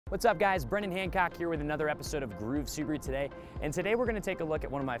What's up guys, Brendan Hancock here with another episode of Groove Subaru today. And today we're gonna take a look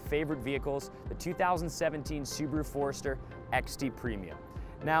at one of my favorite vehicles, the 2017 Subaru Forester XT Premium.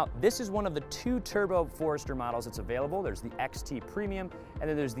 Now, this is one of the two turbo Forester models that's available. There's the XT Premium, and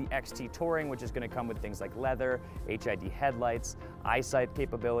then there's the XT Touring, which is gonna come with things like leather, HID headlights, eyesight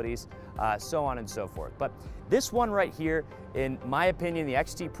capabilities, so on and so forth. But this one right here, in my opinion, the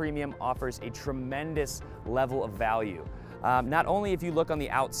XT Premium offers a tremendous level of value. Not only if you look on the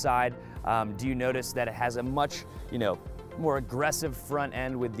outside, do you notice that it has a much, more aggressive front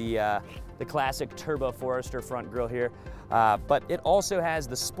end with the classic Turbo Forester front grille here, but it also has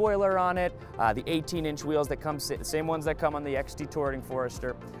the spoiler on it, the 18-inch wheels that come, the same ones that come on the XT Touring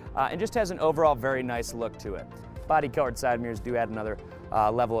Forester, and just has an overall very nice look to it. Body-colored side mirrors do add another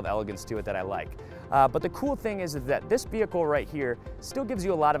level of elegance to it that I like. But the cool thing is that this vehicle right here still gives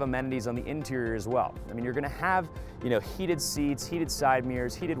you a lot of amenities on the interior as well. I mean, you're gonna have, heated seats, heated side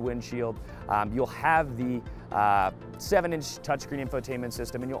mirrors, heated windshield. You'll have the 7-inch touchscreen infotainment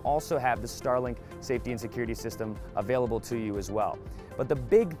system, and you'll also have the Starlink safety and security system available to you as well. But the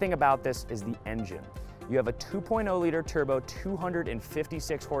big thing about this is the engine. You have a 2.0 liter turbo,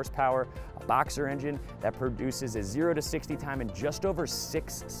 256 horsepower, a boxer engine that produces a 0 to 60 time in just over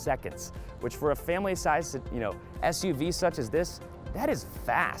 6 seconds, which for a family size, SUV such as this, that is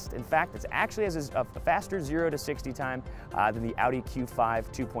fast. In fact, it's actually has a faster 0 to 60 time than the Audi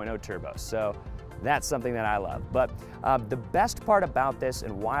Q5 2.0 turbo. So that's something that I love. But the best part about this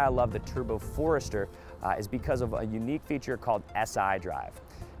and why I love the Turbo Forester is because of a unique feature called SI Drive.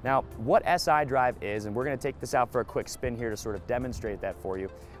 Now, what SI Drive is, and we're gonna take this out for a quick spin here to sort of demonstrate that for you,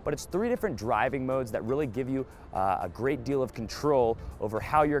 but it's 3 different driving modes that really give you a great deal of control over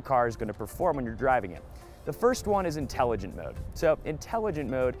how your car is gonna perform when you're driving it. The first one is intelligent mode. So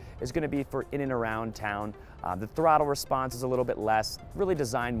intelligent mode is gonna be for in and around town. The throttle response is a little bit less, really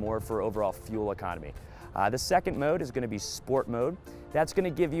designed more for overall fuel economy. The second mode is gonna be sport mode. That's gonna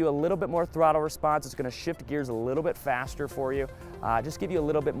give you a little bit more throttle response. It's gonna shift gears a little bit faster for you. Just give you a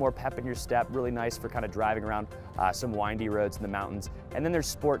little bit more pep in your step, really nice for kind of driving around some windy roads in the mountains. And then there's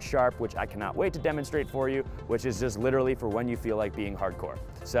Sport Sharp, which I cannot wait to demonstrate for you, which is just literally for when you feel like being hardcore.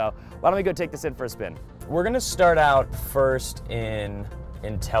 So why don't we go take this in for a spin? We're gonna start out first in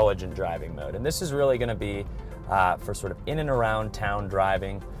intelligent driving mode. And this is really gonna be for sort of in and around town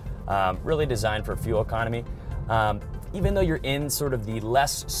driving, really designed for fuel economy. Even though you're in sort of the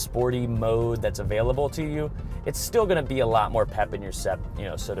less sporty mode that's available to you, it's still gonna be a lot more pep in your step,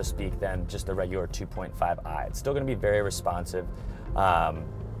 so to speak, than just the regular 2.5i. It's still gonna be very responsive. And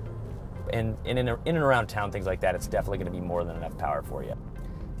in and around town, things like that, it's definitely gonna be more than enough power for you.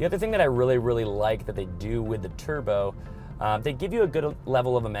 The other thing that I really like that they do with the turbo, they give you a good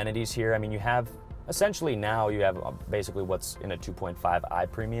level of amenities here. I mean, you have, essentially now you have basically what's in a 2.5i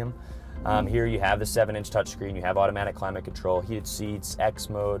Premium. Here you have the 7-inch touchscreen, you have automatic climate control, heated seats, X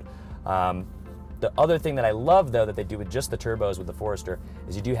mode. The other thing that I love though that they do with just the turbos with the Forester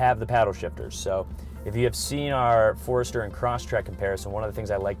is you do have the paddle shifters. So if you have seen our Forester and Crosstrek comparison, one of the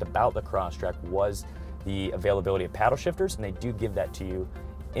things I liked about the Crosstrek was the availability of paddle shifters, and they do give that to you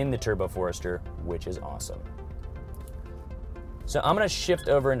in the Turbo Forester, which is awesome. So I'm gonna shift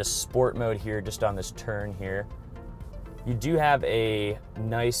over into sport mode here, just on this turn here. You do have a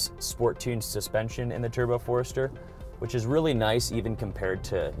nice sport-tuned suspension in the Turbo Forester, which is really nice even compared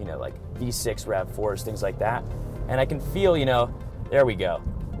to, like V6 RAV4s, things like that. And I can feel, there we go.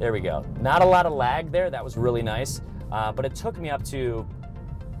 Not a lot of lag there, that was really nice. But it took me up to,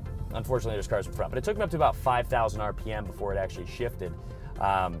 unfortunately there's cars in front, but it took me up to about 5,000 RPM before it actually shifted,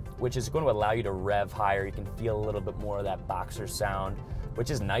 which is going to allow you to rev higher. You can feel a little bit more of that boxer sound, which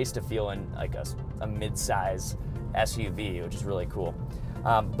is nice to feel in like a mid-size SUV, which is really cool.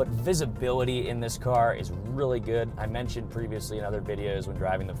 But visibility in this car is really good. I mentioned previously in other videos when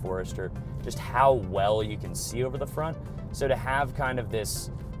driving the Forester just how well you can see over the front. So to have kind of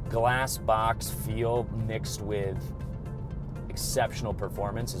this glass box feel mixed with exceptional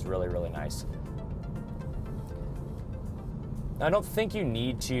performance is really nice. I don't think you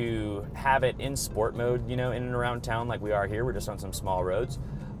need to have it in sport mode, in and around town like we are here. We're just on some small roads,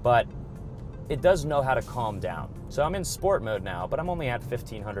 but it does know how to calm down. So I'm in sport mode now, but I'm only at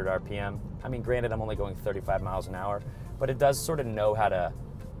 1500 RPM. I mean, granted, I'm only going 35 miles an hour, but it does sort of know how to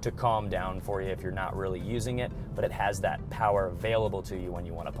calm down for you if you're not really using it, but it has that power available to you when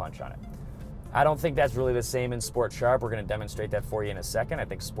you want to punch on it. I don't think that's really the same in Sport Sharp. We're going to demonstrate that for you in a second. I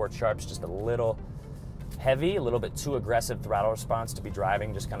think Sport Sharp's just a little heavy, a little bit too aggressive throttle response to be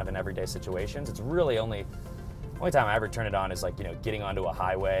driving just kind of in everyday situations. It's really only time I ever turn it on is like, getting onto a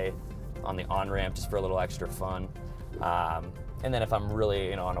highway on the on-ramp just for a little extra fun. and then if I'm really,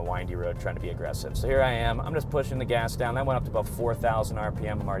 you know, on a windy road trying to be aggressive. So here I am, I'm just pushing the gas down. That went up to about 4,000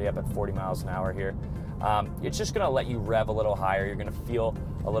 RPM. I'm already up at 40 miles an hour here. It's just gonna let you rev a little higher. You're gonna feel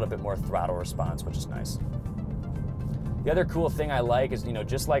a little bit more throttle response, which is nice. The other cool thing I like is, you know,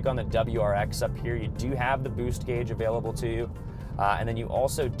 just like on the WRX up here, you do have the boost gauge available to you. And then you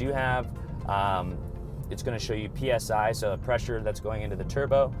also do have, it's gonna show you PSI, so the pressure that's going into the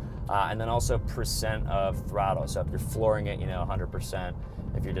turbo, and then also percent of throttle. So if you're flooring it, you know, 100%.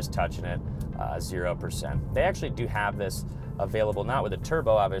 If you're just touching it, 0%. They actually do have this available, not with the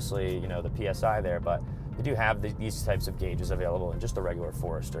turbo, obviously, you know, the PSI there, but they do have these types of gauges available in just the regular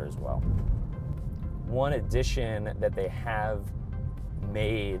Forester as well. One addition that they have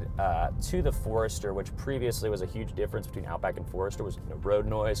made to the Forester, which previously was a huge difference between Outback and Forester, was, you know, road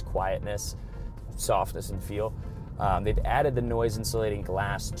noise, quietness, softness, and feel. They've added the noise insulating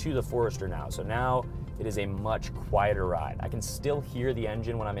glass to the Forester now, so now it is a much quieter ride. I can still hear the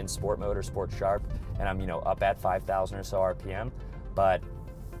engine when I'm in sport mode or sport sharp, and I'm, you know, up at 5,000 or so RPM, but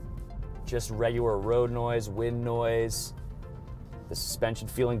just regular road noise, wind noise, the suspension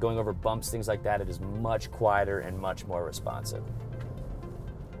feeling going over bumps, things like that, it is much quieter and much more responsive.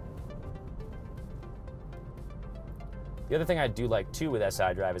 The other thing I do like too with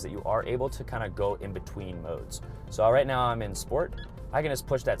SI Drive is that you are able to kind of go in between modes. So right now I'm in sport. I can just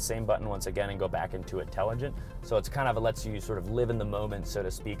push that same button once again and go back into intelligent. So it's kind of, it lets you sort of live in the moment, so to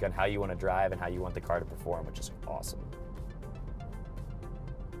speak, on how you want to drive and how you want the car to perform, which is awesome.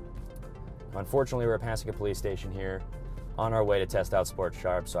 Unfortunately, we're passing a police station here on our way to test out Sport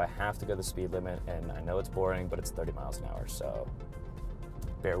Sharp, so I have to go the speed limit, and I know it's boring, but it's 30 miles an hour, so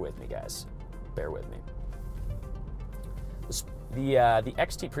bear with me, guys. Bear with me. The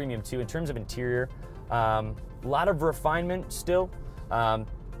XT Premium too, in terms of interior, a lot of refinement still, kind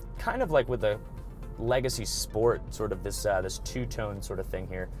of like with the Legacy Sport, sort of this two-tone sort of thing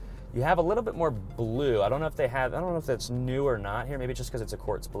here. You have a little bit more blue. I don't know if that's new or not here. Maybe it's just because it's a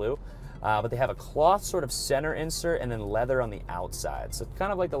quartz blue. But they have a cloth sort of center insert and then leather on the outside. So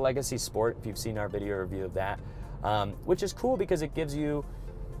kind of like the Legacy Sport, if you've seen our video review of that, which is cool because it gives you,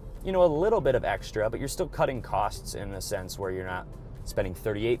 you know, a little bit of extra, but you're still cutting costs in a sense where you're not spending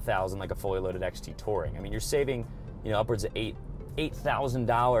 $38,000 like a fully loaded XT Touring. I mean, you're saving, you know, upwards of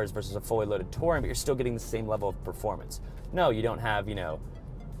 $8,000 versus a fully loaded Touring, but you're still getting the same level of performance. No, you don't have, you know,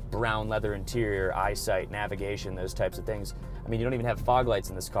 brown leather interior, eyesight, navigation, those types of things. I mean, you don't even have fog lights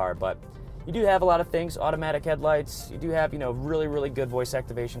in this car, but you do have a lot of things, automatic headlights. You do have, you know, really, really good voice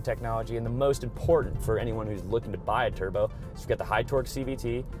activation technology, and the most important for anyone who's looking to buy a turbo is you've got the high torque CVT,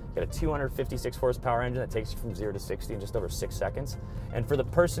 you've got a 256 horsepower engine that takes you from 0 to 60 in just over 6 seconds. And for the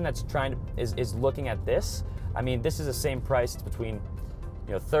person that's trying to, is looking at this, I mean, this is the same price. It's between,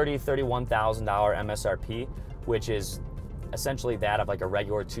 you know, $31,000 MSRP, which is essentially that of like a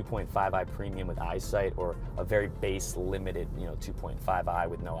regular 2.5i Premium with eyesight, or a very base limited, you know, 2.5i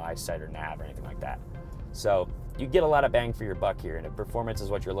with no eyesight or nav or anything like that. So you get a lot of bang for your buck here, and if performance is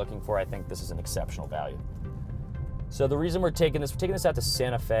what you're looking for, I think this is an exceptional value. So the reason we're taking this out to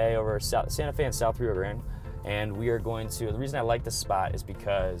Santa Fe, over Santa Fe and South Rio Grande, and we are going to, the reason I like this spot is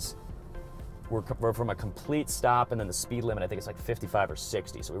because we're from a complete stop, and then the speed limit, I think it's like 55 or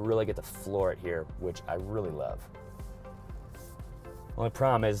 60, so we really get to floor it here, which I really love. Only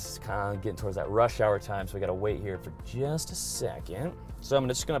problem is kind of getting towards that rush hour time, so we gotta wait here for just a second. So I'm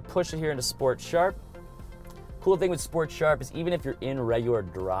just gonna push it here into Sport Sharp. Cool thing with Sport Sharp is even if you're in regular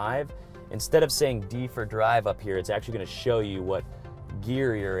drive, instead of saying D for drive up here, it's actually gonna show you what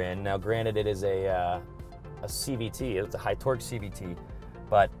gear you're in. Now granted, it is a CVT, it's a high torque CVT,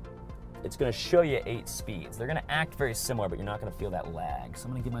 but it's gonna show you 8 speeds. They're gonna act very similar, but you're not gonna feel that lag. So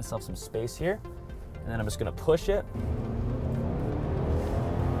I'm gonna give myself some space here, and then I'm just gonna push it.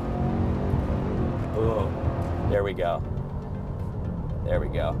 Boom. There we go. There we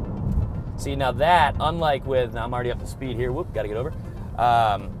go. See, now that, unlike with, now I'm already up to speed here, whoop, gotta get over.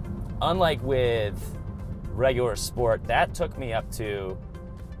 Unlike with regular sport, that took me up to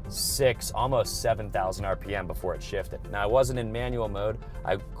 6, almost 7,000 RPM before it shifted. Now, I wasn't in manual mode.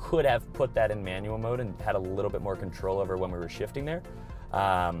 I could have put that in manual mode and had a little bit more control over when we were shifting there.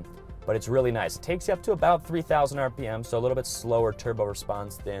 But it's really nice. It takes you up to about 3,000 RPM, so a little bit slower turbo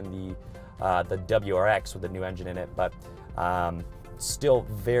response than the WRX with the new engine in it, but still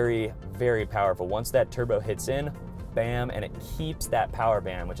very, very powerful. Once that turbo hits in, bam, and it keeps that power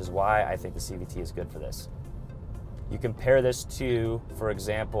band, which is why I think the CVT is good for this. You compare this to, for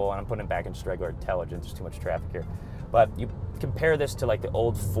example, and I'm putting it back in just regular intelligence, there's too much traffic here, but you compare this to like the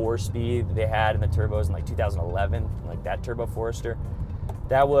old 4-speed they had in the turbos in like 2011, like that Turbo Forester.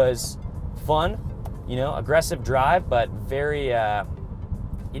 That was fun. you know, aggressive drive, but very,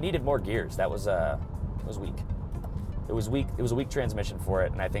 you needed more gears. That was weak. It was weak. It was a weak transmission for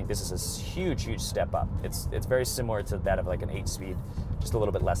it, and I think this is a huge, huge step up. It's very similar to that of like an 8-speed, just a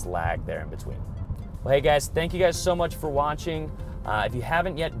little bit less lag there in between. Well, hey guys, thank you guys so much for watching. If you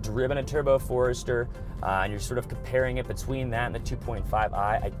haven't yet driven a Turbo Forester and you're sort of comparing it between that and the 2.5i,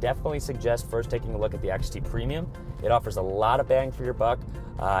 I definitely suggest first taking a look at the XT Premium. It offers a lot of bang for your buck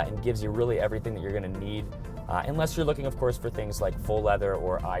and gives you really everything that you're going to need, unless you're looking, of course, for things like full leather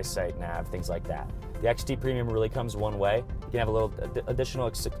or eyesight nav, things like that. The XT Premium really comes one way. You can have a little additional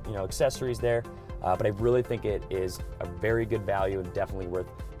accessories there, but I really think it is a very good value and definitely worth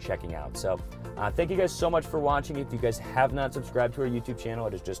checking out. So thank you guys so much for watching. If you guys have not subscribed to our YouTube channel,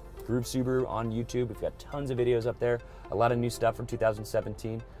 it is just Groove Subaru on YouTube. We've got tons of videos up there, a lot of new stuff from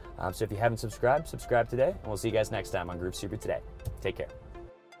 2017. So if you haven't subscribed, subscribe today, and we'll see you guys next time on Groove Subaru Today. Take care.